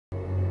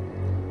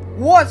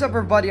What's up,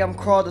 everybody? I'm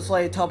Crawl the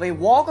Slave Tubby.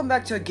 Welcome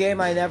back to a game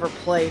I never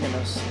played in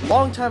a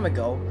long time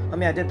ago. I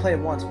mean, I did play it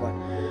once, but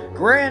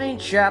Granny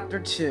Chapter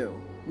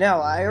 2. Now,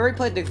 I already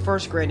played the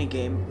first Granny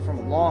game from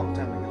a long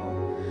time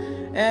ago,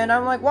 and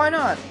I'm like, why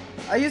not?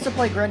 I used to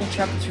play Granny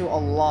Chapter 2 a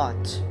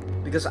lot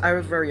because I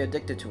was very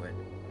addicted to it.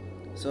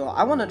 So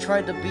I want to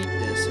try to beat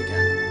this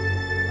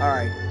again.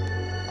 Alright.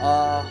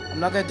 I'm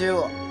not gonna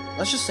do...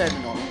 Let's just say it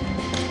normal.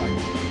 It's fine.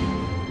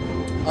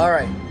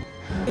 Alright.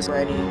 It's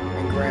Granny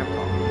and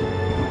Grandpa.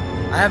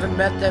 I haven't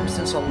met them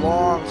since a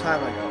long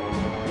time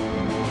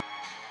ago.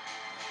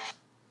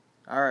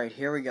 Alright,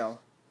 here we go.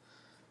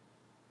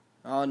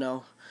 Oh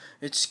no.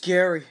 It's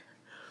scary.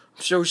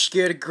 I'm so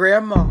scared of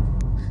Grandma.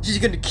 She's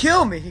gonna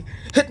kill me,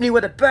 hit me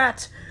with a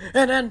bat,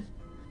 and then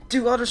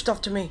do other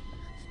stuff to me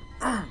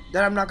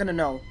that I'm not gonna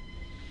know.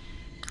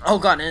 Oh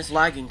god, and it's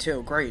lagging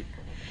too. Great.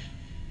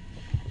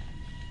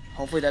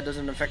 Hopefully that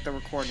doesn't affect the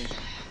recording.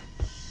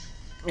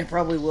 It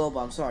probably will, but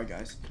I'm sorry,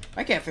 guys.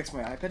 I can't fix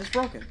my iPad. It's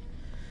broken.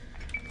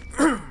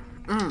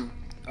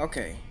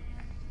 Okay.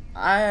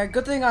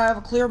 Good thing I have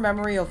a clear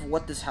memory of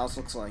what this house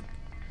looks like.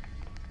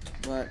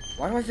 But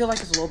why do I feel like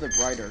it's a little bit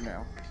brighter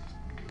now?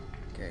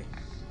 Okay.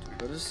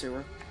 Go to the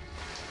sewer.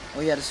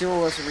 Oh yeah, the sewer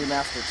was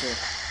remastered too.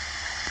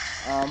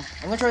 I'm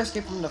gonna try to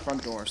escape from the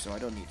front door, so I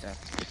don't need that.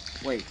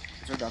 Wait,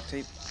 is there duct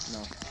tape?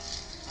 No.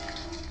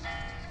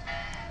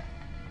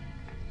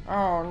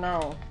 Oh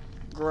no.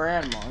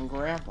 Grandma and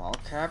Grandpa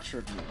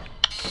captured me.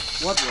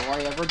 What will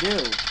I ever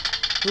do?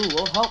 Who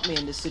will help me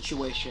in this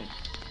situation?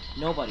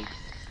 Nobody.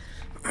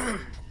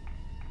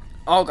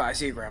 Oh god, I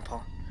see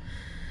Grandpa.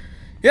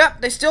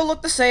 Yep, they still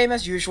look the same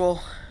as usual.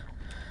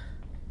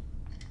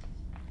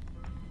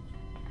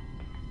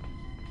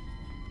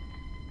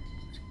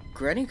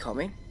 Granny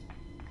coming?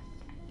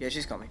 Yeah,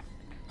 she's coming.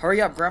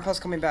 Hurry up, Grandpa's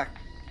coming back.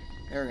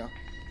 There we go.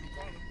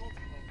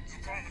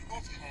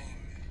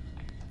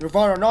 You're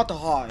fine not to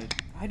hide.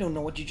 I don't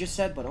know what you just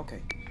said, but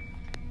okay.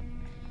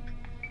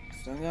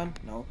 Stun gun?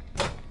 No.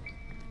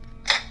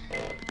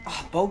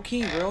 Ah, bow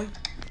key, really?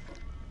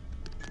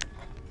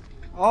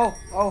 Oh,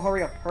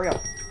 hurry up, hurry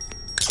up.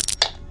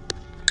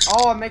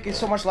 Oh, I'm making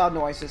so much loud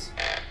noises.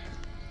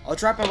 I'll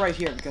drop it right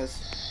here because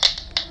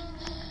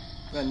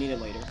I'm gonna need it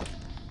later.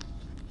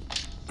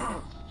 Okay.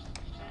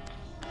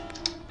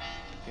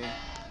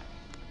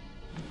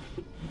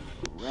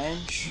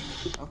 Wrench.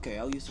 Okay,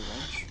 I'll use the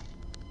wrench.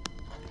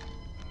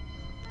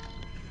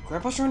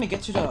 Grandpa's trying to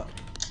get to the...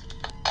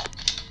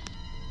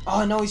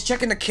 Oh no, he's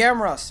checking the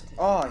cameras.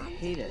 Oh, I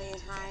hate it.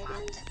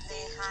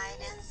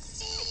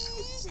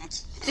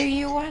 Do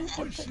you want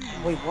to...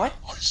 Wait, what?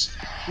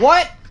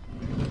 What?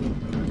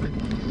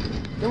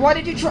 Then why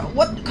did you try...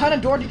 What kind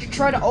of door did you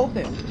try to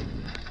open?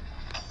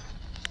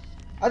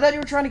 I thought you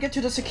were trying to get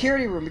to the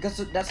security room because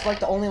that's like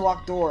the only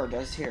locked door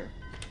that's here.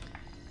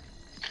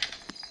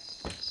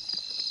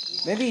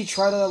 Maybe he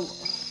tried to...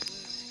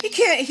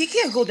 He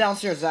can't go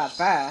downstairs that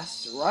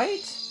fast,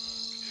 right?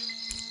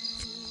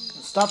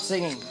 Stop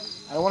singing.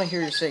 I don't want to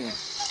hear your singing.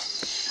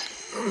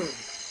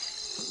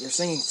 Your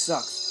singing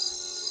sucks.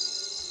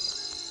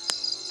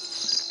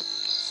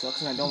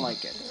 Sucks and I don't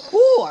like it.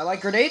 Ooh, I like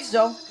grenades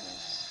though.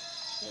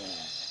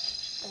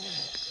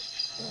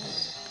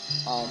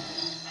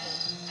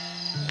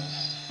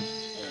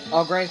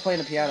 Oh, Granny's playing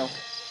the piano.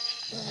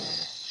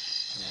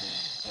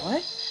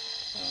 What?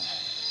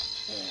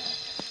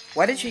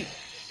 Why did she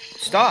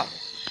stop?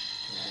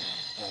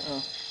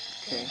 Oh,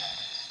 okay.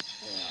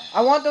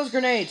 I want those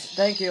grenades.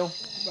 Thank you.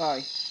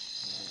 Bye.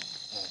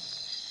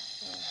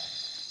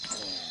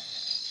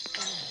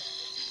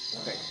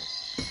 Okay.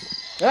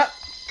 Ah!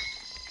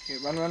 Okay,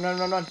 run.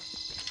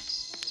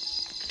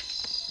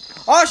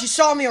 Oh, she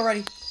saw me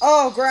already.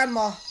 Oh,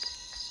 Grandma.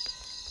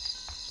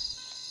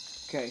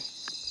 Okay.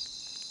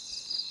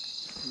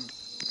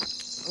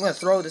 I'm gonna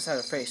throw this at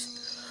her face.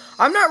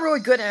 I'm not really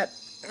good at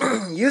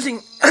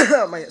using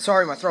my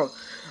throat.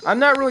 I'm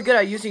not really good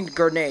at using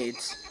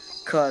grenades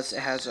because it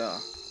has a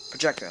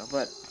projectile,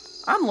 but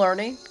I'm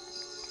learning.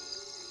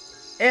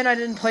 And I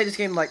didn't play this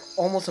game like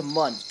almost a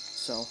month,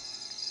 so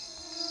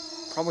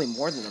probably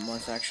more than a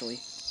month actually.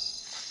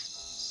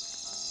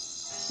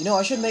 You know,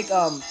 I should make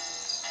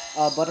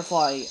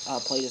Butterfly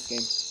play this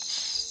game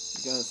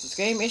because this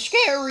game is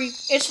scary.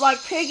 It's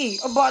like Piggy,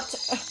 but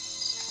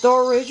the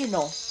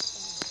original.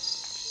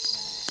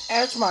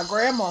 That's my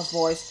grandma's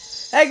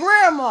voice. Hey,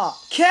 Grandma,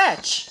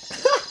 catch!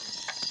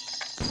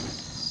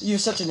 You're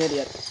such an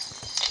idiot.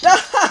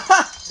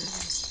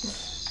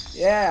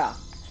 Yeah.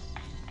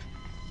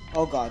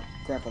 Oh god,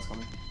 Grandpa's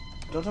coming.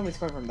 Don't tell me it's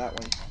coming from that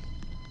way.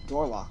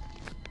 Door lock.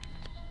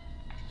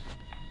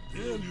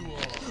 There you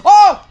are.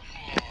 Oh!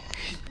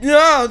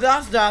 No,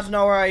 that's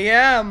not where I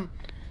am.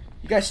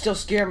 You guys still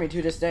scare me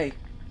to this day.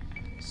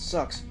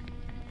 Sucks.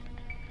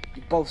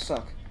 You both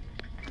suck.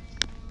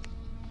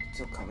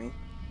 Still coming.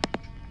 I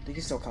think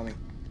he's still coming.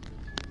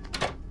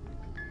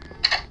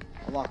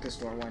 I'll lock this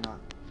door, why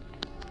not?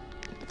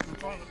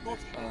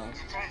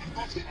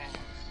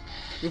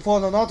 You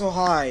told not to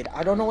hide.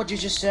 I don't know what you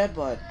just said,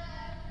 but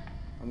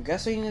I'm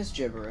guessing it's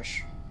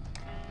gibberish.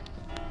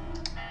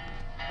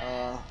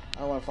 I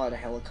don't want to fly the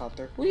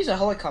helicopter. We'll use a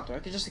helicopter. I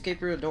could just escape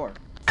through the door.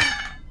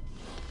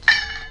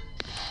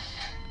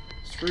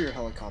 Screw your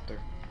helicopter.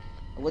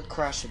 I would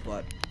crash it,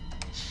 but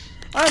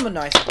I'm a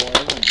nice boy.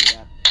 I wouldn't do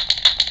that.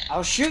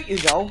 I'll shoot you,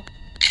 though.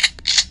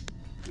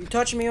 You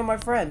touch me or my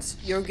friends,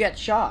 you'll get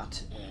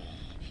shot.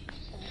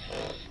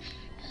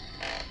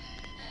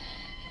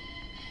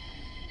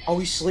 Oh,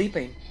 he's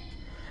sleeping.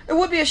 It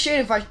would be a shame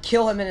if I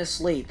kill him in his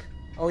sleep.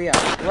 Oh yeah,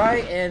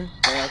 right in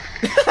there.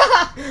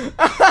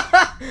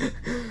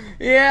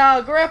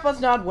 Yeah, Grandpa's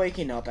not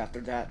waking up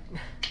after that.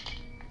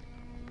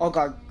 Oh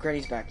god,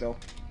 Granny's back though.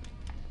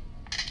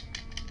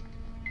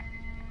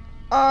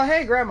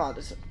 Hey Grandma.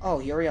 Oh,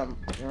 you already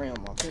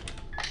unlocked it.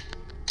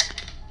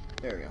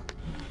 There we go.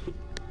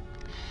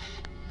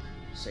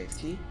 Safe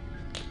key.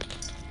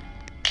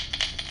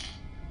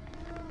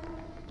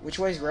 Which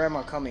way is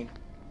Grandma coming?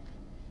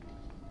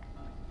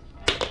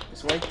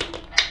 This way?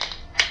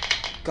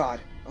 God.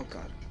 Oh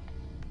god.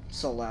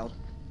 So loud.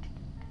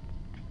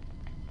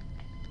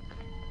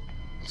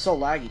 So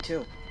laggy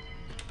too.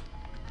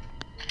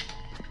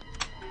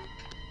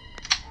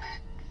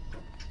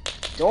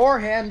 Door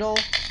handle.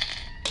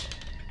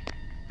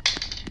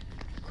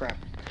 Crap.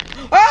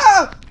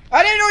 Ah!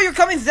 I didn't know you were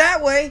coming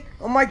that way!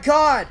 Oh my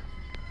god!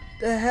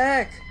 The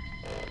heck?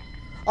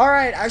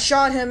 Alright, I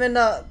shot him in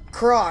the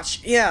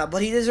crotch. Yeah,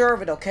 but he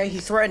deserved it, okay? He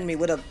threatened me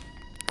with a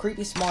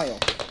creepy smile.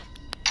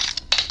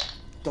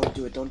 Don't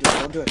do it, don't do it,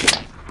 don't do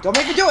it. Don't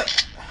make me do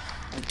it!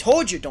 I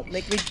told you, don't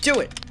make me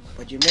do it.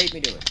 But you made me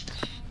do it.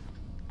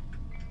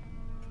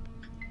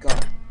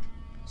 God.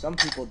 Some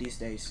people these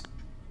days.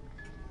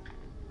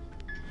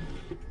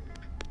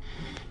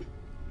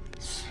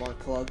 Spark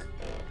plug.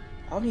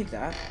 I don't need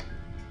that.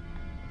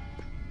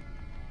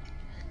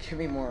 Give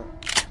me more.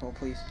 Oh,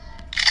 please.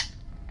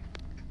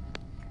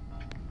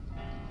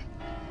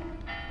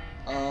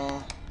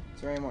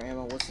 Is there any more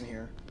ammo? What's in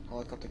here? I'll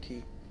look up the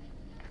key.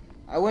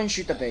 I wouldn't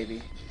shoot the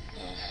baby.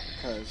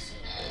 Because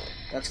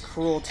that's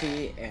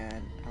cruelty,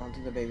 and I don't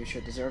think the baby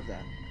should deserve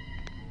that.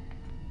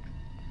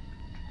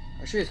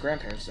 I'll shoot his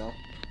grandparents, though.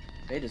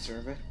 They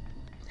deserve it.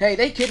 Hey,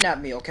 they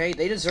kidnapped me, okay?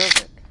 They deserve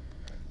it.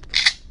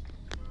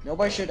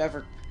 Nobody should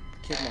ever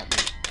kidnap me.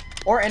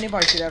 Or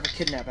anybody should ever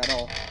kidnap at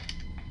all.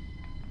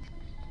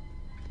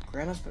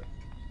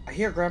 I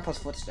hear Grandpa's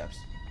footsteps.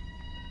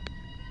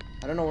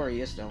 I don't know where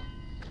he is, though.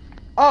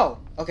 Oh!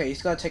 Okay,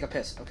 he's gonna take a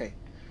piss. Okay.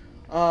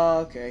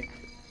 Okay.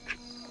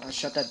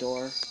 Shut that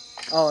door.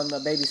 Oh, and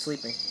the baby's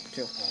sleeping,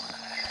 too.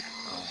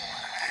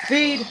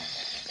 Feed!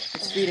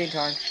 It's feeding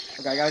time.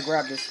 Okay, I gotta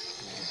grab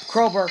this.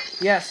 Crowbar,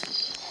 yes.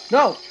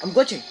 No! I'm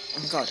glitching. Oh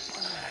my god.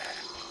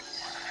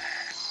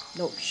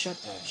 No,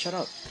 shut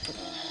up.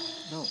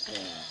 No.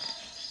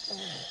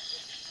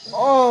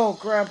 Oh,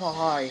 Grandpa,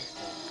 hi.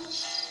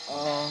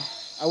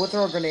 I would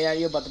throw a grenade at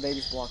you, but the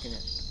baby's blocking it.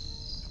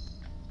 Is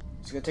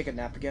he gonna take a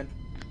nap again?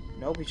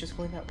 Nope, he's just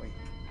going that way.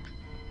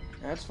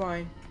 That's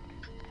fine.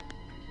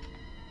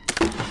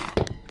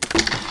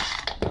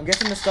 I'm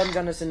guessing the stun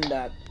gun is in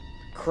that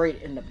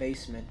crate in the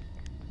basement.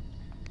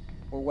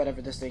 Or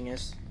whatever this thing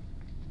is.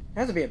 It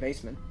has to be a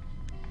basement.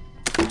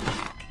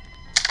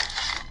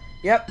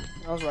 Yep,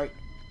 I was right.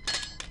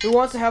 Who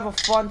wants to have a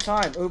fun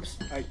time? Oops,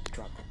 I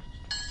dropped it.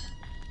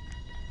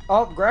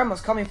 Oh, Grandma's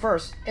coming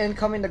first.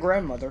 Incoming the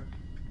grandmother.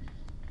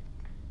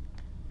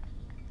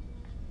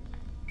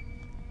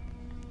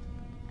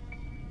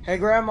 Hey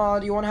Grandma,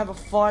 do you want to have a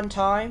fun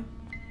time?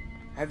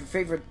 I have your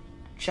favorite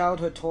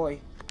childhood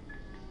toy.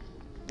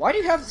 Why do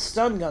you have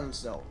stun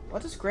guns though?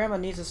 What does Grandma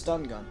need a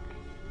stun gun?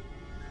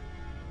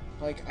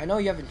 Like, I know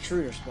you have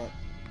intruders, but...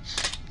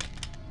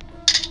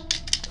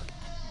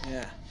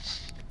 Yeah.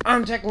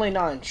 I'm technically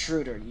not an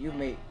intruder. You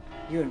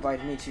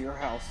invited me to your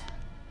house.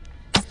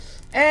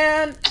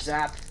 And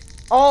zap.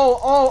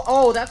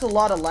 Oh, that's a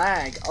lot of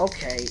lag.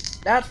 Okay.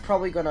 That's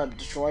probably gonna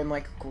destroy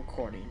my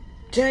recording.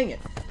 Dang it.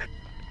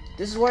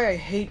 This is why I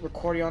hate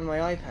recording on my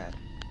iPad.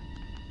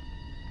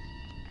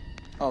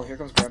 Oh, here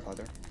comes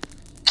Grandfather.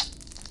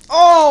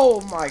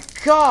 Oh my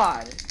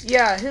god!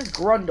 Yeah, his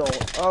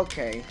grundle.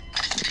 Okay.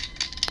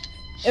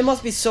 It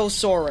must be so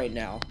sore right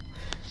now.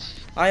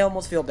 I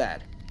almost feel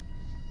bad.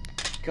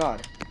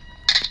 God.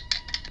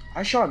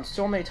 I shot him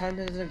so many times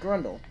as a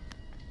grundle.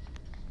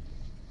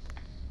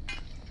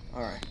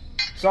 Alright.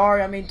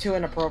 Sorry, I mean too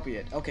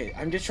inappropriate. Okay,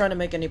 I'm just trying to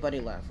make anybody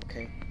laugh,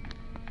 okay?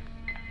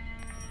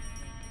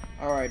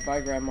 Alright,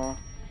 bye Grandma.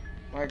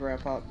 Bye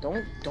Grandpa.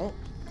 Don't,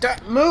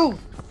 move!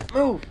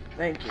 Move!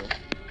 Thank you.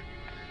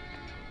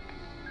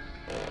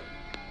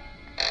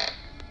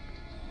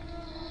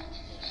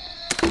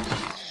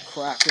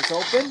 Crack this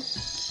open.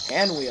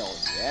 Hand wheel,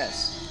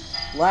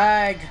 yes.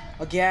 Lag!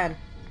 Again.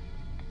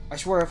 I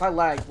swear, if I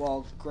lag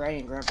while Granny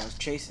and Grandpa is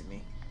chasing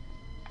me,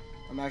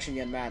 I'm actually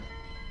getting mad.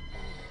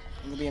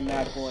 I'm gonna be a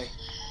mad boy.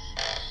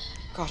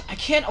 Gosh, I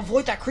can't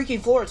avoid that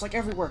creaking floor. It's like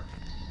everywhere.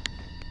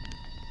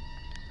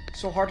 It's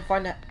so hard to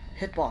find that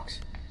hitbox.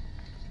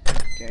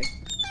 Okay.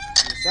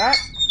 Use that.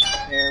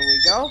 There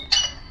we go.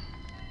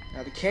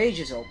 Now the cage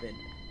is open.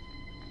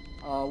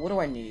 What do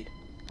I need?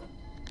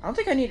 I don't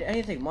think I need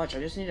anything much. I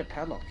just need a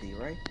padlock key,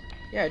 right?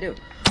 Yeah, I do.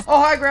 Oh,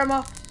 hi,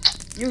 Grandma.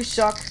 You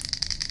suck.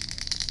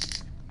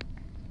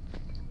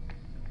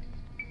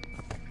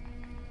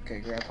 Okay,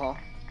 Grandpa.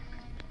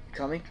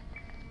 Coming?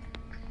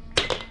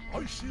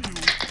 I see you.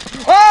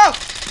 Oh!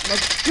 My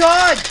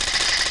God!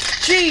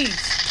 Jeez!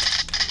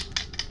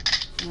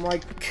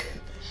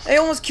 They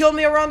almost killed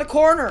me around the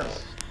corner.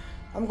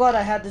 I'm glad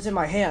I had this in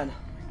my hand.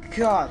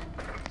 God.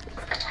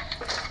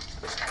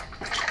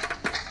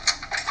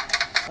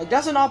 Like,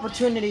 that's an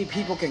opportunity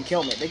people can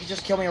kill me. They can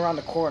just kill me around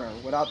the corner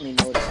without me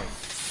noticing.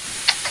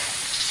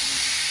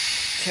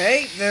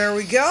 Okay, there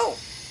we go.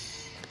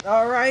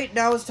 Alright,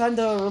 now it's time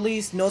to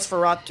release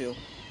Nosferatu.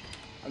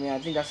 I mean, I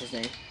think that's his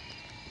name.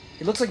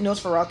 He looks like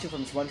Nosferatu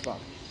from SpongeBob.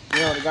 You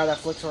know, the guy that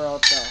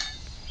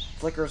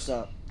flickers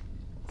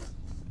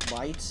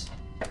lights.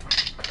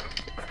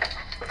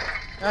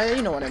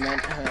 You know what I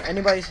meant.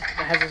 Anybody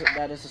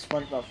that is a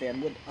SpongeBob fan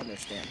would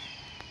understand.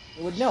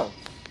 It would know.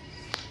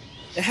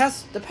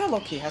 The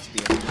padlock key has to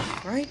be open,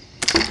 right?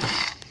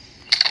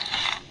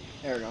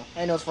 There we go.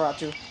 Hey,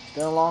 Nosferatu. It's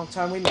been a long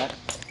time we met.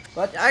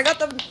 But I got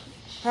the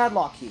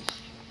padlock key.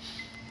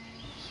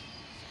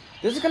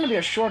 This is gonna be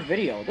a short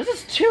video. This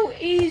is too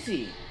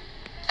easy.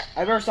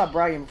 I better stop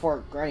bragging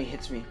before Granny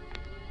hits me.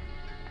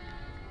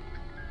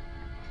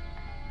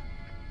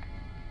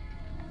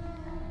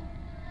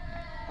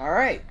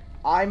 Alright.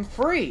 I'm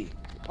free.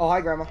 Oh,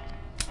 hi, Grandma.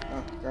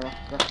 Oh,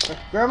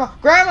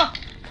 Grandma!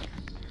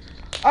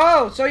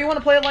 Oh, so you want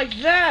to play it like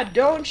that,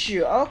 don't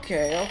you?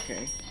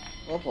 Okay.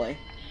 We'll play.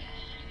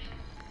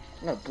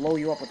 I'm gonna blow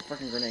you up with a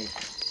freaking grenade.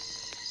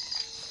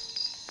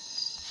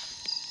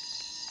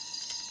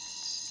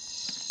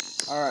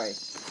 Alright.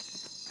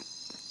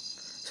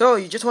 So,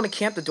 you just want to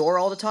camp the door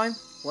all the time?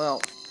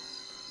 Well,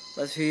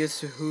 let's see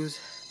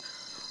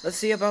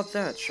about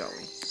that, shall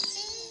we?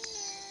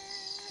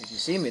 If you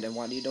see me, then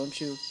why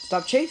don't you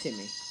stop chasing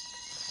me?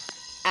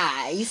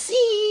 I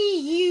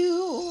see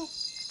you!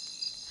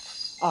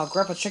 Oh,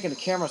 Grandpa's checking the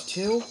cameras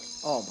too?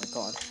 Oh my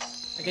God.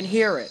 I can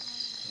hear it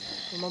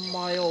from a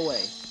mile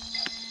away.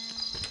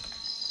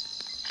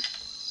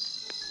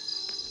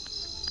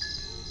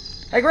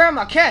 Hey,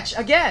 Grandma, catch!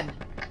 Again!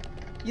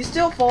 You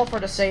still fall for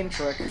the same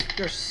trick.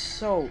 You're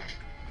so...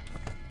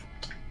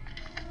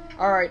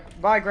 Alright,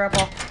 bye,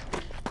 Grandpa.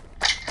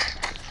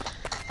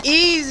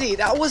 Easy!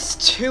 That was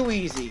too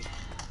easy.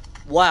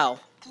 Wow.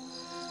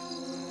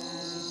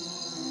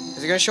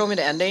 Is it gonna show me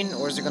the ending,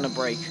 or is it gonna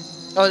break?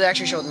 Oh, it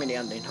actually showed me the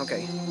ending.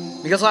 Okay.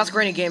 Because last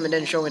Granny game, it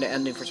didn't show me the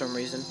ending for some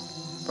reason.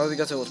 Probably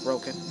because it was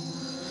broken.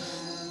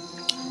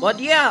 But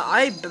yeah,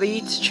 I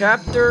beat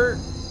Chapter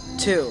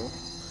 2.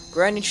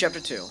 Granny Chapter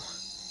 2.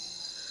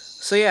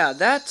 So yeah,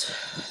 that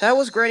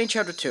was Granny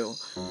Chapter 2.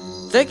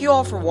 Thank you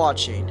all for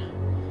watching.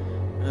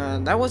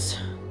 That was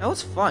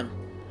fun.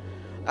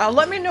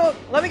 Let me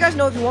guys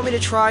know if you want me to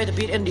try to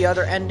beat in the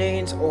other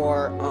endings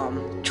or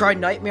try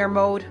Nightmare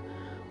mode.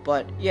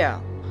 But yeah,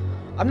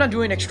 I'm not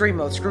doing extreme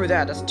mode. Screw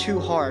that. That's too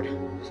hard.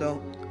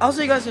 So I'll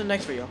see you guys in the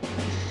next video.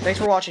 Thanks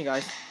for watching,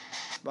 guys.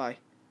 Bye.